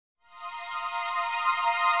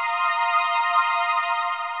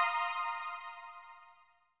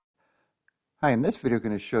Hi, in this video I'm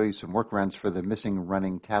going to show you some workarounds for the missing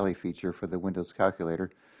running tally feature for the Windows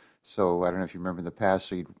calculator. So I don't know if you remember in the past,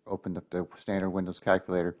 so you'd open up the standard Windows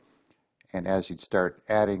calculator, and as you'd start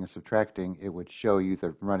adding and subtracting, it would show you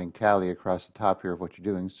the running tally across the top here of what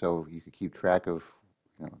you're doing, so you could keep track of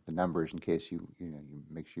the numbers in case you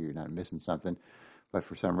make sure you're not missing something. But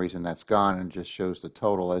for some reason that's gone and just shows the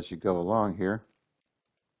total as you go along here.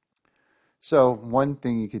 So one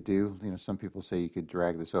thing you could do, some people say you could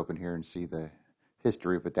drag this open here and see the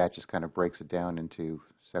history, but that just kind of breaks it down into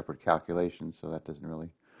separate calculations, so that doesn't really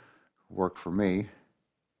work for me.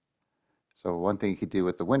 So one thing you could do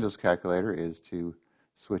with the Windows calculator is to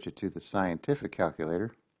switch it to the scientific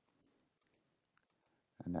calculator,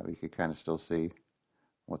 and that we could kind of still see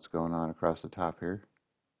what's going on across the top here.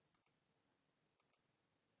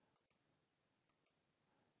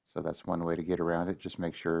 So that's one way to get around it. Just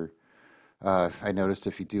make sure I noticed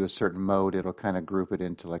if you do a certain mode, it'll kind of group it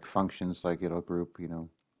into like functions, like it'll group,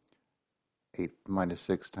 8 minus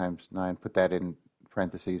 6 times 9, put that in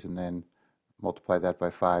parentheses, and then multiply that by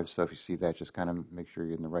 5. So if you see that, just kind of make sure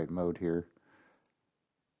you're in the right mode here.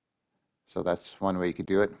 So that's one way you could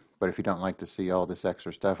do it. But if you don't like to see all this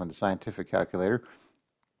extra stuff on the scientific calculator,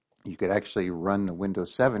 you could actually run the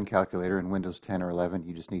Windows 7 calculator in Windows 10 or 11.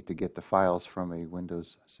 You just need to get the files from a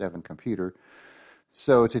Windows 7 computer.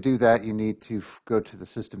 So to do that, you need to go to the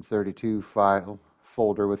System32 file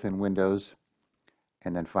folder within Windows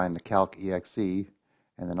and then find the calc.exe, and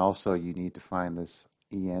then also you need to find this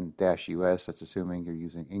en-us, that's assuming you're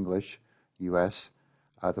using English, US.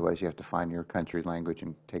 Otherwise you have to find your country language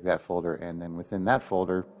and take that folder, and then within that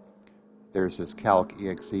folder there's this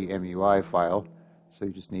calc.exe MUI file. So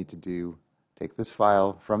you just need to take this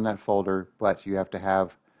file from that folder, but you have to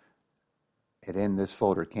have it in this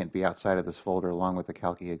folder. It can't be outside of this folder along with the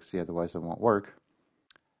calc.exe, otherwise it won't work.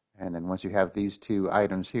 And then once you have these two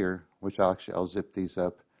items here, which I'll zip these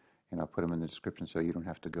up and I'll put them in the description so you don't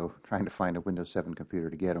have to go trying to find a Windows 7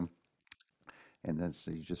 computer to get them. And then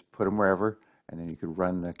so you just put them wherever, and then you could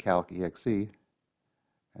run the calc.exe, and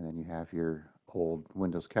then you have your old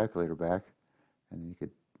Windows calculator back, and then you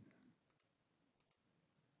could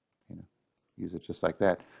use it just like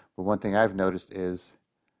that. But one thing I've noticed is,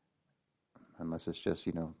 unless it's just,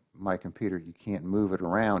 my computer, you can't move it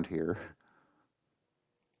around here.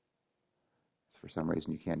 For some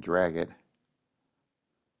reason, you can't drag it.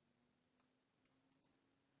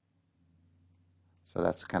 So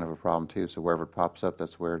that's kind of a problem too. So wherever it pops up,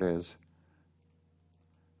 that's where it is.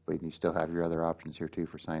 But you still have your other options here too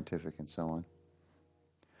for scientific and so on.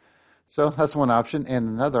 So that's one option. And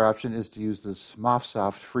another option is to use this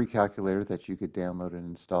Mofsoft free calculator that you could download and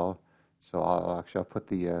install. So I'll put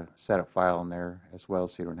the setup file in there as well,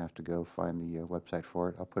 so you don't have to go find the website for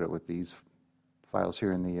it. I'll put it with these files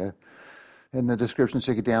here in the description,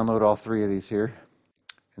 so you can download all three of these here.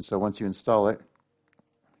 And so once you install it,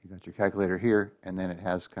 you got your calculator here, and then it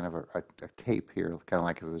has kind of a tape here, kind of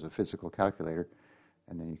like if it was a physical calculator.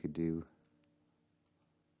 And then you could do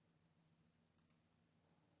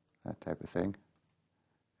that type of thing.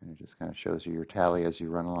 And it just kind of shows you your tally as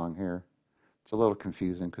you run along here. It's a little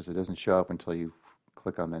confusing because it doesn't show up until you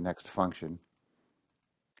click on the next function.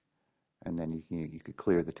 And then you could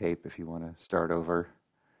clear the tape if you want to start over.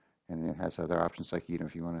 And it has other options, like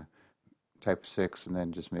if you want to type 6 and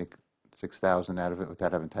then just make 6,000 out of it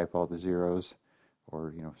without having to type all the zeros,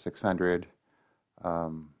 or 600,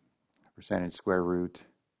 percentage square root,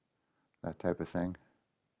 that type of thing.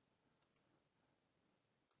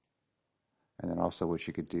 And then also what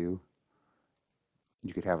you could do,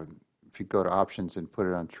 you could have, if you go to options and put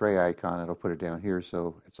it on tray icon, it'll put it down here,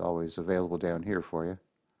 so it's always available down here for you.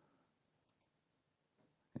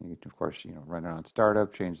 And you can, of course, run it on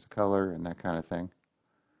startup, change the color and that kind of thing,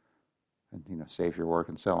 and save your work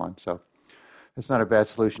and so on. So it's not a bad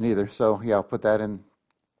solution either. So yeah, I'll put that in,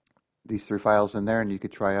 these three files in there, and you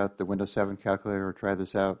could try out the Windows 7 calculator, or try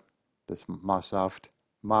this out, this Mofsoft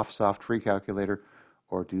free calculator,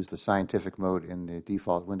 or use the scientific mode in the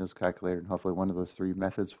default Windows calculator, and hopefully one of those three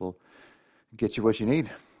methods will get you what you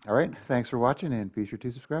need. All right, thanks for watching, and be sure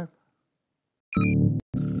to subscribe.